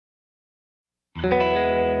Oh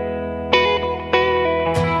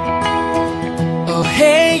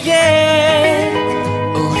hey yeah,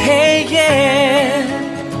 oh hey yeah,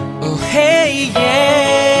 oh hey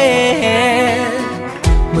yeah.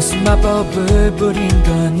 무슨 마법을 부린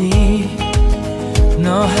거니?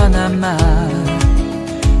 너 하나만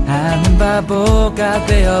아는 바보가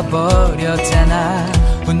되어버렸잖아.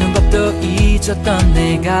 웃는 것도 잊었던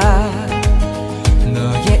내가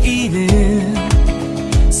너의 이름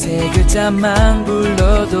세 글자만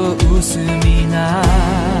불러도 웃음이 나.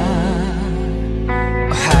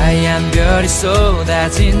 하얀 별이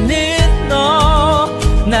쏟아지는 너,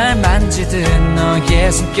 날 만지듯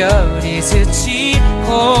너의 숨결이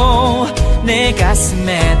스치고 내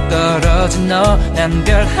가슴에 떨어진 너, 난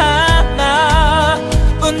별 하나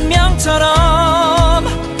운명처럼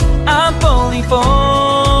I'm falling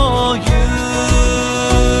for you.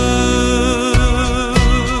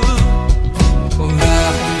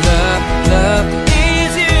 Love, love, love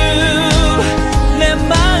is you. 내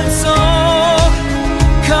마음속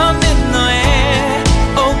걷는 너의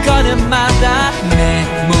옷걸음마다 내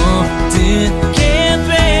모든 게 된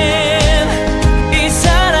이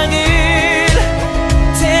사랑을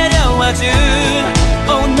데려와준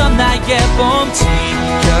Oh 넌 나의 봄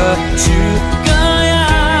지켜줄 거야.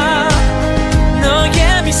 너의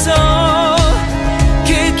미소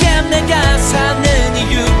그게 내가 사는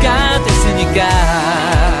이유가 됐으니까.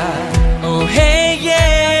 Oh hey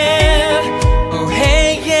yeah, oh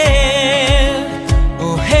hey yeah,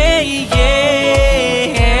 oh hey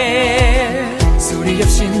yeah. 소리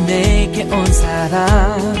없이 내게 온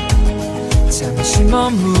사람 잠시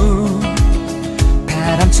머문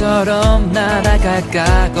바람처럼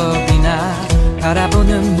날아갈까 겁이 나.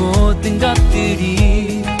 바라보는 모든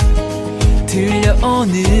것들이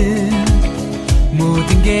들려오는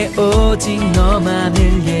모든 게 오직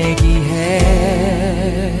너만을 얘기해.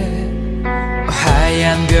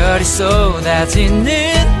 하얀 별이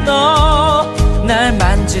쏟아지는 너, 날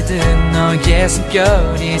만지듯 너의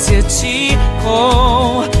숨결이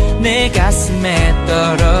스치고 내 가슴에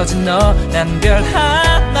떨어진 너, 난 별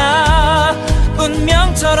하나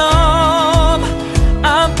운명처럼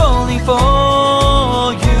I'm falling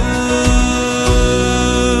for you.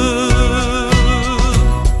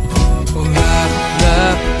 Oh love,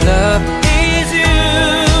 love, love is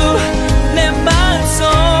you. 내 마음속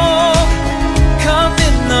걷는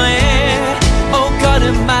너의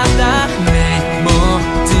옷걸음마다 내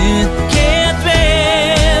모든 게 된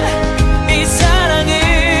이 사랑을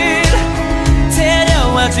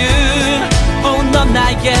데려와준 Oh 넌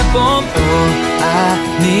나의 봄 All I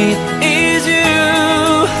need is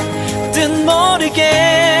you. 뜻 모르게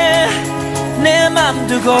내 맘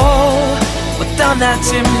두고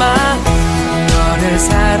떠났지만 너를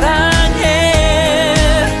사랑해.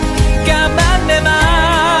 까만 내 맘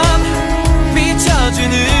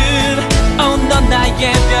비춰주는 Oh 넌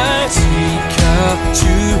나의 별 지켜줄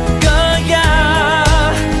거야.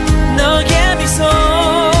 너의 미소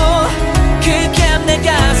그게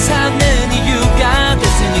내가 사는 이유가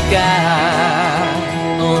됐으니까.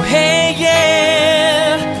 Oh hey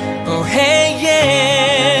yeah, oh hey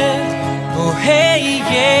yeah, oh hey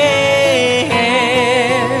yeah.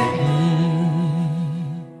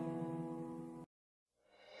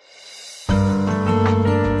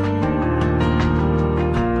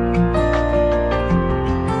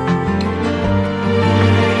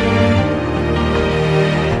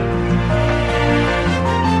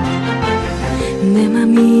 내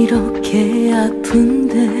맘 이렇게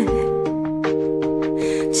아픈데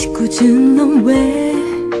짓궂은 넌 왜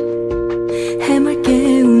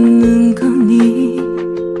해맑게 웃는 거니?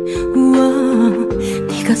 우와,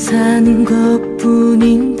 네가 사는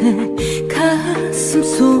것뿐인데 가슴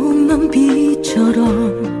속 넌 비처럼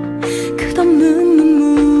끝없는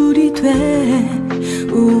눈물이 돼.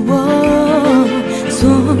 우와,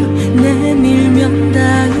 손 내밀면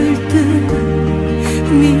닿을 듯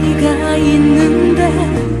네가 있는데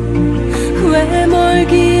왜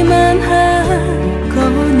멀기만 할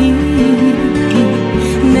거니?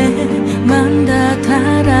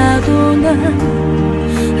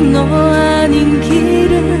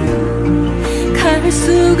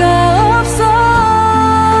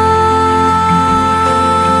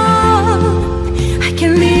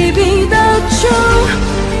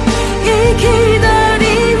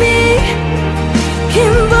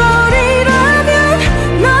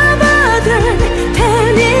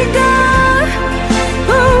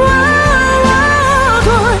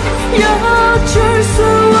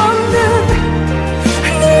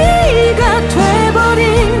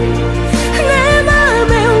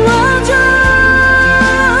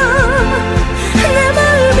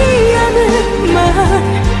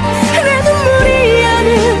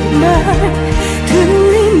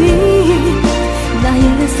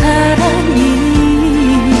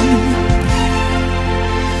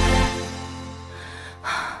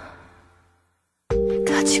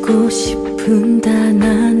 갖고 싶은 단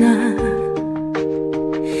하나,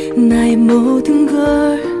 나의 모든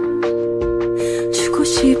걸 주고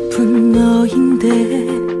싶은 너인데,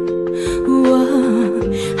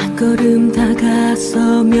 한 걸음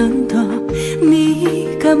다가서면 더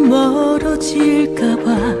네가 멀어질까봐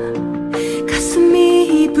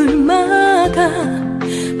가슴이 입을 막아.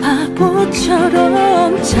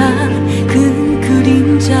 바보처럼 작은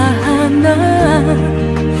그림자 하나,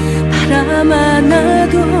 바람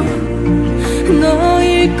하나도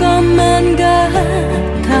너일 것만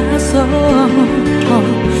같아서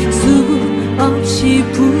수없이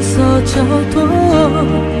부서져도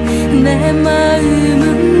내 마음은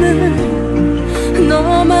늘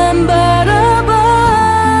너만 바라봐.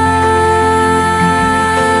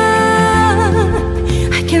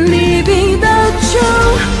 I can't live without you.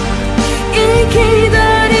 이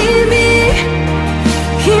기다림이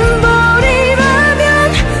긴 벌이라면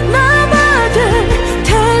나 받을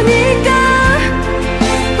테니까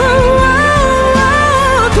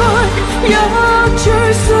돌려줄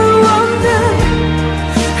수 없는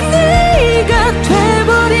네가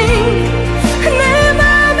돼버린 내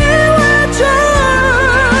맘에 와줘.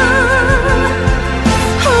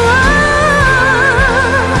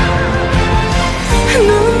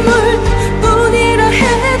 눈물뿐이라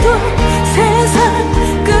해도 세상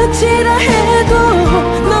끝이라 해도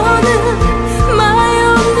너는 my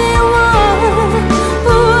only one.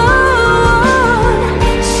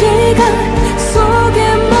 시간 속에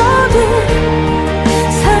모두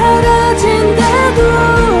사라진대도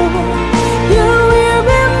You will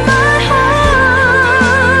be my heart.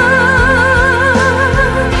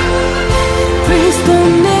 Please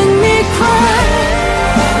don't make me cry.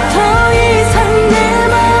 더 이상 내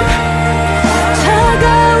맘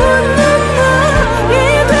차가운 눈물이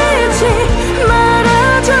되지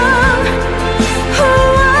말아줘.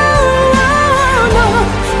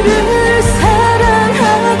 너를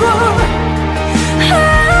사랑하고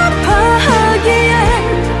아파하기에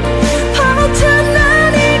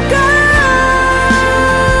버텨나니까.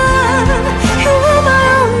 You are my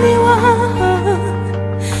only one.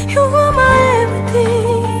 You are my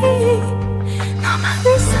everything. 너만을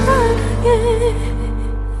사랑해.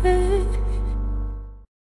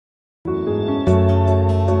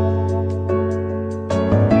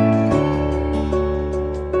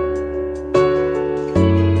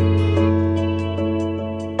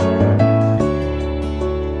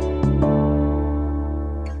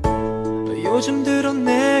 요즘 들어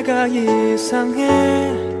내가 이상해.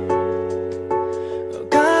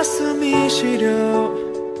 가슴이 시려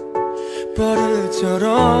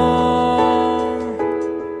버릇처럼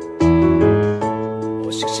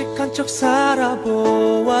씩씩한 척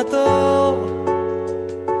살아보아도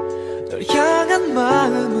널 향한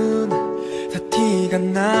마음은 다 티가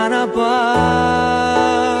나나봐.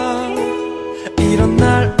 이런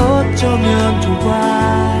날 어쩌면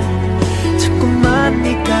좋아. 자꾸만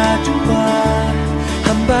네가 좋아.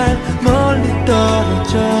 한 발 멀리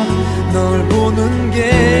떨어져 널 보는 게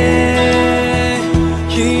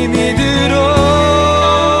힘이 들어.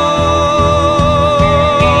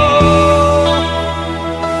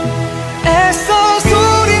 애써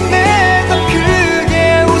소리내 더 크게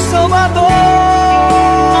웃어봐도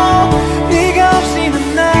네가 없이는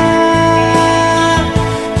난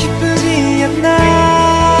기쁘지 않아.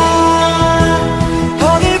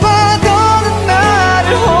 어딜 봐도 나를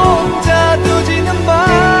혼자 두지는 마.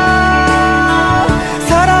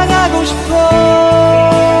 사랑하고 싶어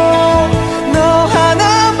너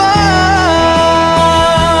하나만.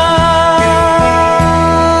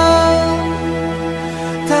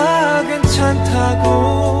 다 괜찮다고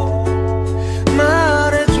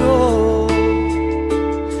말해줘.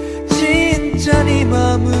 진짜 네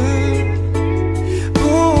맘을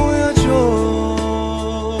보여줘.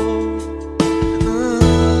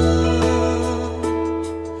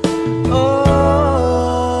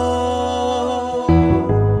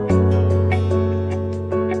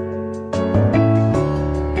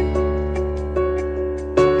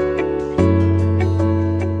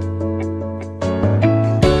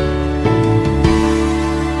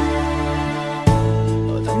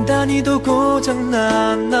 단단히도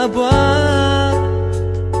고장났나봐.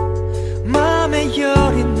 맘에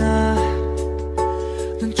열이 나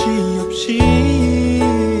눈치 없이.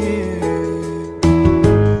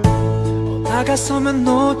 다가서면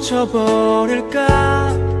놓쳐버릴까.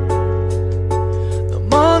 너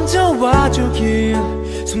먼저 와주길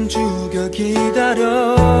숨죽여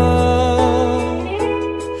기다려.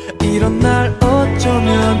 이런 날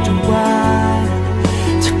어쩌면 좋아.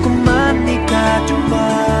 자꾸만 네가 좋아.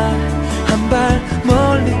 한 발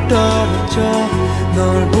멀리 떨어져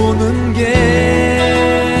널 보는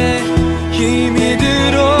게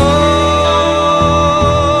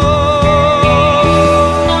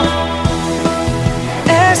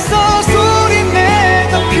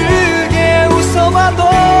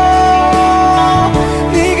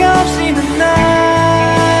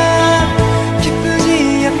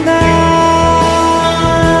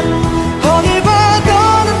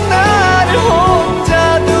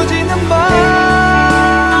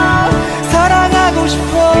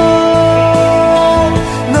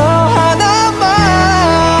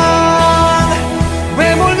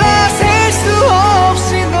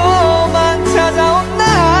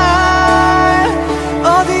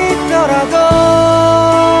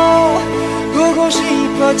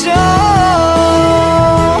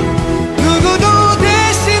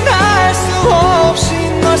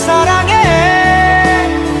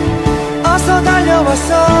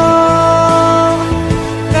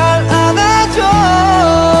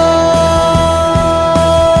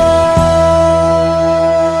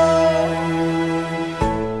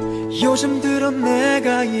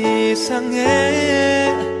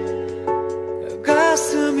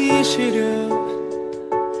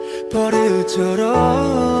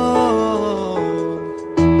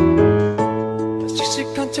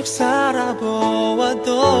척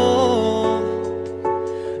살아보아도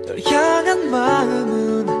널 향한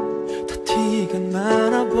마음은 더 티가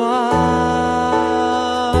나나봐.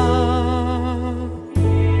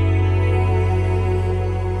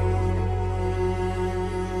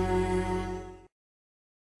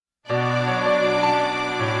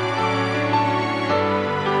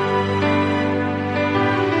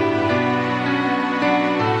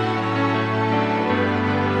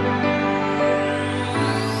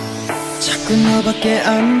 너밖에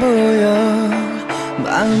안 보여.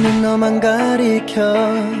 마음이 너만 가리켜.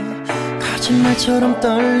 거짓말처럼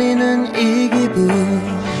떨리는 이 기분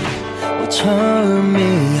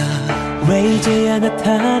처음이야. 왜 이제야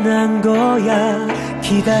나타난 거야.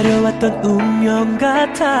 기다려왔던 운명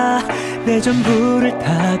같아. 내 전부를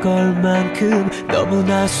다 걸 만큼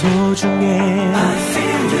너무나 소중해. I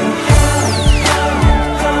feel your heart.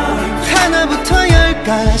 하나부터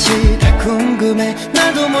열까지 다 궁금해.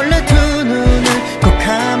 나도 몰래 두 눈을 꼭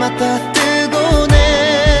감았다 뜨고네.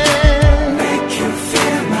 Make you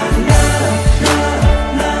feel my love,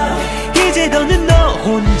 love, love. 이제 너는 너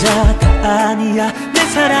혼자가 아니야. 내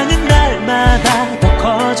사랑은 날마다 더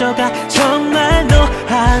커져가. 정말 너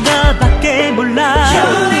하나밖에 몰라.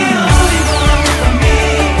 You're the only one for me.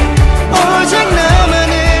 오직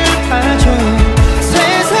나만을 봐줘.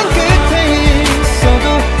 세상 끝에 있어도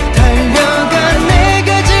달려가 내가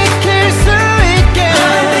지킬 수 있게.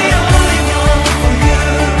 I'm the only one for you.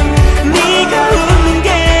 네가 웃는 게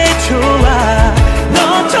좋아.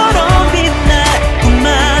 너처럼 빛날 꿈만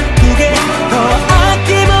꾸게. 더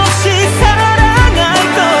아낌없이 사랑할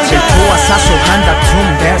거야. 질투와 사소한 다툼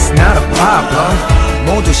that's not a problem.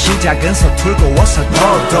 모두 시작은 서툴고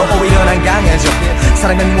어설퍼도 오히려 난 강해져.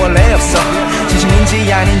 사랑은 원래 없어.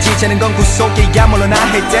 진심인지 아닌지 재는 건 구속이야. 물론 I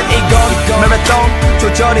hate that. 이건 마라톤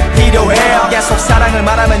조절이 필요해. 계속 사랑을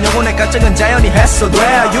말하면 영혼의 갈증은 자연히 해소돼.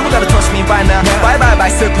 You gotta trust me right now. Bye bye bye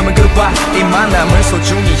슬픔은 goodbye. 이 만남을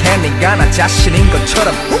소중히 해. 네가 나 자신인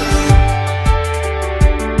것처럼.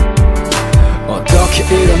 어떻게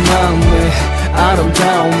이런 마음이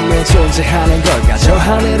아름다움에 존재하는 걸까. 저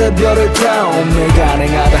하늘의 별을 닿음에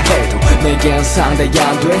가능하다 해도 내겐 상대가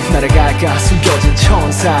안 돼. 날아갈까 숨겨진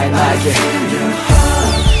천사의 날개.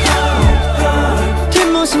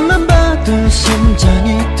 뒷모습만 봐도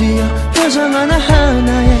심장이 뛰어. 표정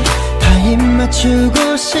하나하나에 다 입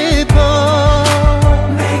맞추고 싶어.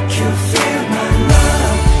 Make you feel my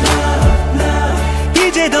love, love, love.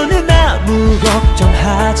 이제 너는 아무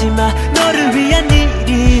걱정하지 마. 너를 위한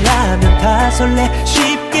일이라면 다 설레.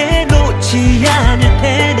 쉽게 놓지 않을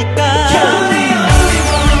테니까. You're the only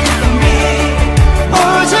one for me.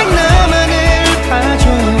 오직 나만을 봐줘.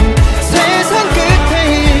 세상 끝에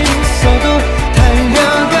있어도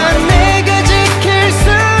달려가 내가 지킬 수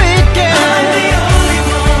있게. I'm the only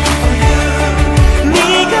one for you.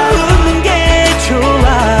 네가 웃는 게 좋아.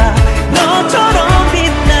 너처럼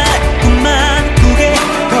빛날 꿈만 꾸게.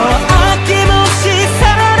 더 아낌없이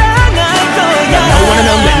사랑할 거야. 너 원하면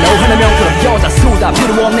돼. 너 하나면 그럼 여자 수다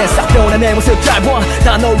필요 없네. 싹 변한 내 모습 잘 봐.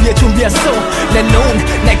 다 널 위해 준비했어. 내 눈,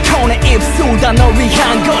 내 코내 입술 다 널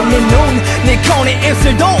위한 걸. 내 눈, 내 코내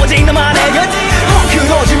입술도 오직 너만의 것.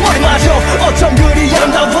 헝클어진 머리마저 어쩜 그리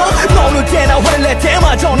아름다워. 너는 때나 화를 낼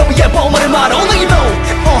때마저 너무 예뻐 말을 말어. No you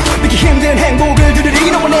know 믿기 힘든 행복을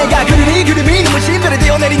들으리. 너와 내가 그리니 그림이 너무 신들에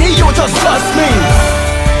되어내리니 You just trust me.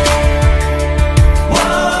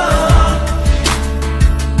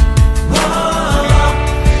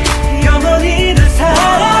 영원히 늘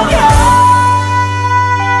사랑해.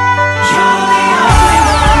 You're the only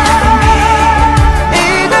one for me.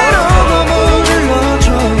 이대로 머물러줘.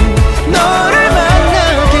 너를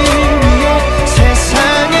만나기 위해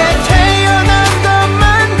세상에 태어난 것만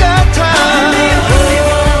같아. I'm the only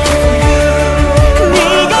one for you.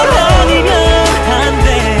 네가 아니면 안 돼.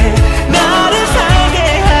 나를 살게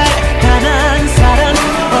할 단한 사람.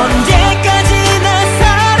 언제까지나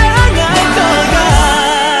사랑할 거야.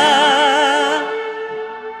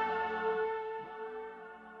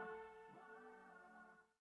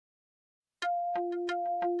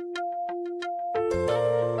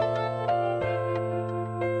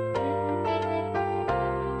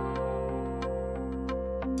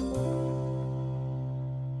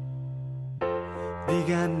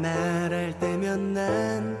 네가 말할 때면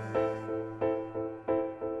난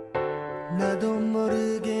나도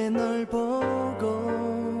모르게 널 보고.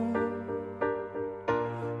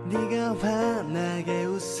 네가 환하게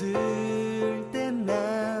웃을 때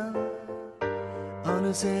난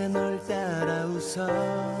어느새 널 따라 웃어.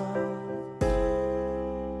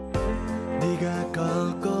 네가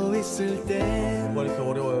걷고 있을 땐 뭐 이렇게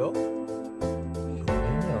어려워요?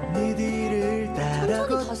 네 뒤를 따라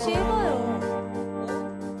천천히 다시 해봐요.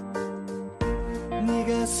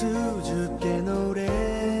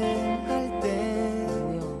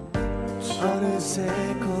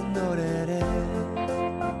 어색한 노래래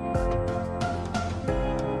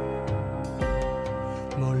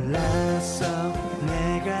몰랐어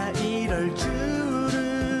내가 이럴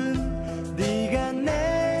줄은 네가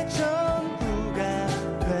내 전부가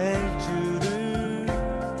될 줄은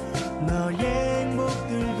너의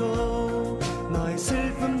행복들도 너의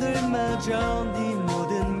슬픔들마저 네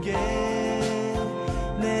모든 게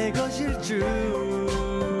내 것일 줄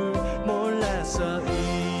몰랐어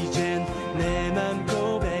이젠 내 맘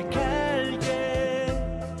고백할게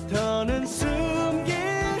더는 숨길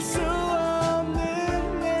수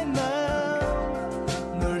없는 내 맘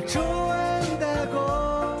널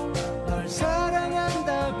좋아한다고 널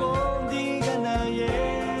사랑한다고 네가 나의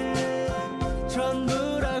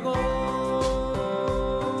전부라고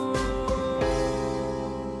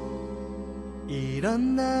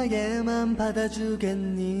이런 나의 맘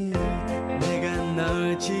받아주겠니 내가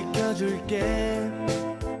널 지켜줄게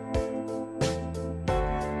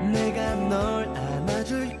내가 널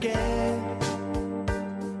안아줄게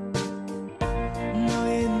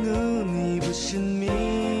너의 눈이 부신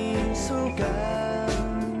미소가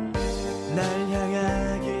날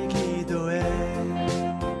향하길 기도해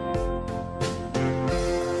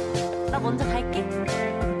나 먼저 갈게.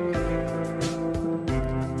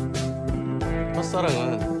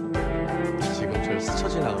 첫사랑은 지금 절 스쳐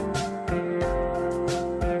지나가고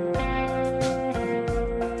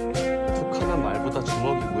툭 하면 말보다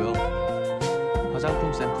주먹이고요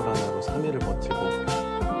화장품 샘플 하나로 3일을 버티고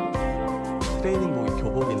트레이닝복이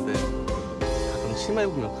교복인데 가끔 치마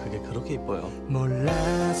입으면 그게 그렇게 이뻐요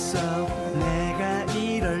몰랐어 내가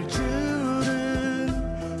이럴 줄은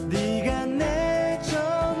네가 내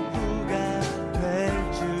전부가 될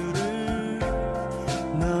줄은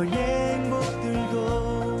너의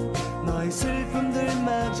행복들도 너의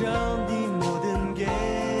슬픔들마저 네 모든 게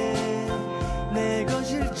내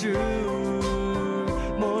것일 줄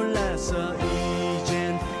몰랐어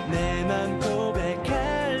이젠 내 맘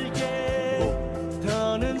고백할게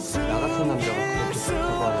더는 나 같은 남자가 그렇게 수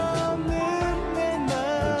좋다고 하는데 없는 내 맘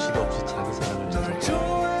눈치가 없이 자기 사랑을 널 찾았고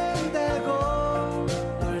좋아한다고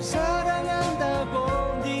널 사랑한다고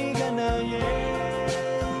네가 나의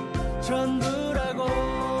전부라고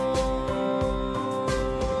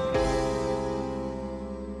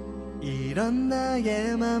이런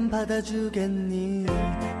나의 맘 받아주겠니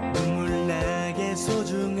눈물 나게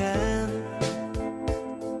소중한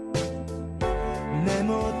내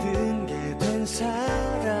모든 게 된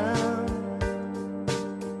사람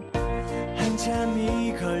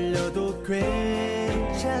한참이 걸려도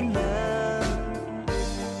괜찮아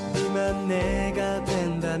네만 내가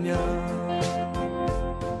된다면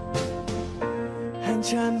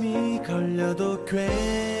한참이 걸려도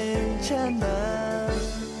괜찮아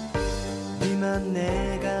네만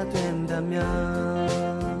내가 된다면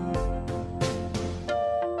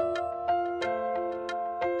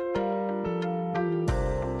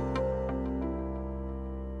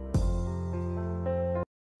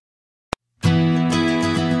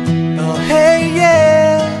hey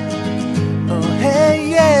yeah, oh hey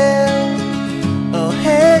yeah, oh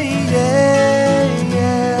hey yeah,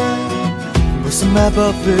 yeah. 무슨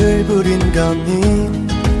마법을 부린 거니?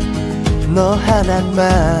 너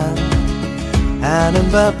하나만 아는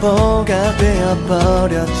바보가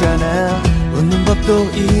되어버렸잖아. 웃는 법도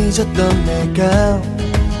잊었던 내가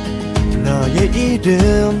너의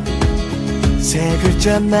이름 세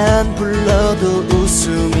글자만 불러도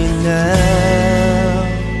웃음이 나.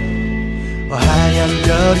 하얀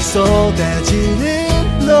별이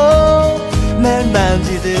쏟아지는 너 날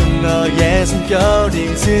만지듯 너의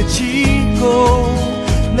숨결이 스치고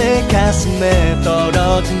내 가슴에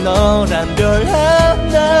떨어진 너란 별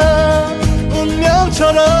하나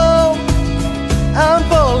운명처럼 I'm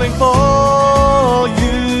falling for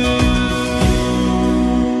you.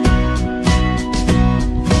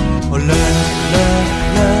 Oh love love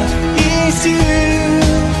love is you.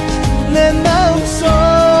 내 마음속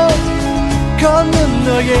걷는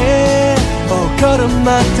너의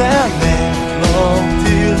걸음마다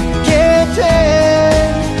멜로디게 된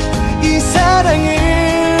이 사랑을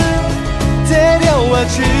데려와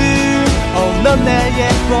줄 넌 나의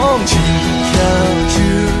봄 지켜줄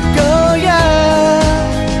거야.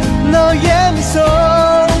 너의 미소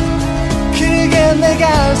그게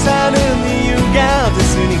내가 사는 이유가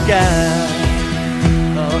됐으니까.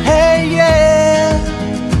 Oh hey yeah,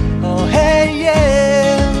 oh hey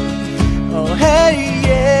yeah, oh hey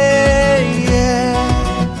yeah, yeah.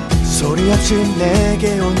 소리 없이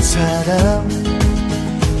내게 온 사람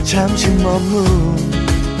잠시 머문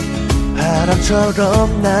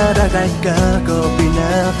바람처럼 날아갈까 겁이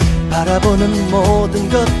나. 바라보는 모든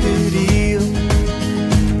것들이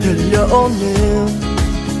들려 들려오는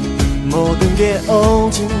모든 게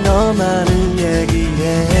오직 너만을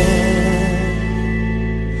얘기해.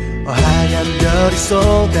 하얀 별이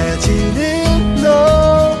쏟아지는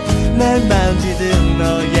너, 날 만지듯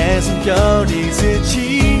너의 숨결이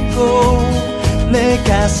스치고 내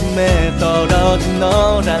가슴에 떨어진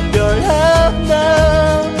너란 별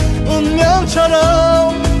하나.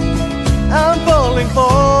 운명처럼 I'm falling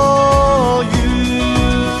for you.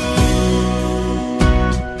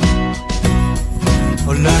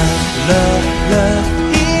 Oh love, love, love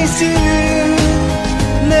is you.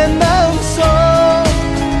 내 마음속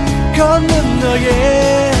걷는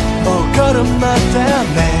너의 걸음마다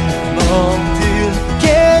내 멈들게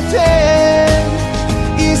된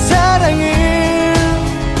이 사랑을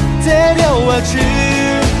데려와줄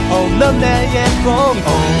넌 나의 꿈.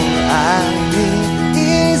 All I need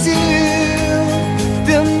is you. 뜻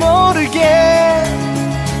모르게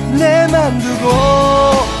내만 두고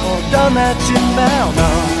떠났지만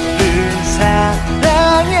너를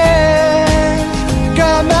사랑해.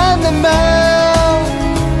 까만 내 맘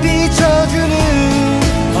비춰주는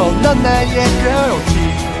넌 나의 girl.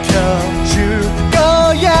 지켜줄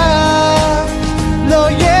거야.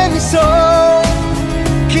 너의 미소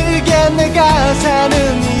그게 내가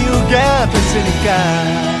사는 이유가 됐으니까.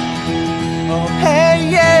 Oh hey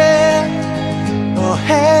yeah, oh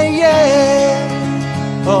hey yeah,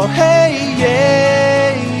 oh hey yeah.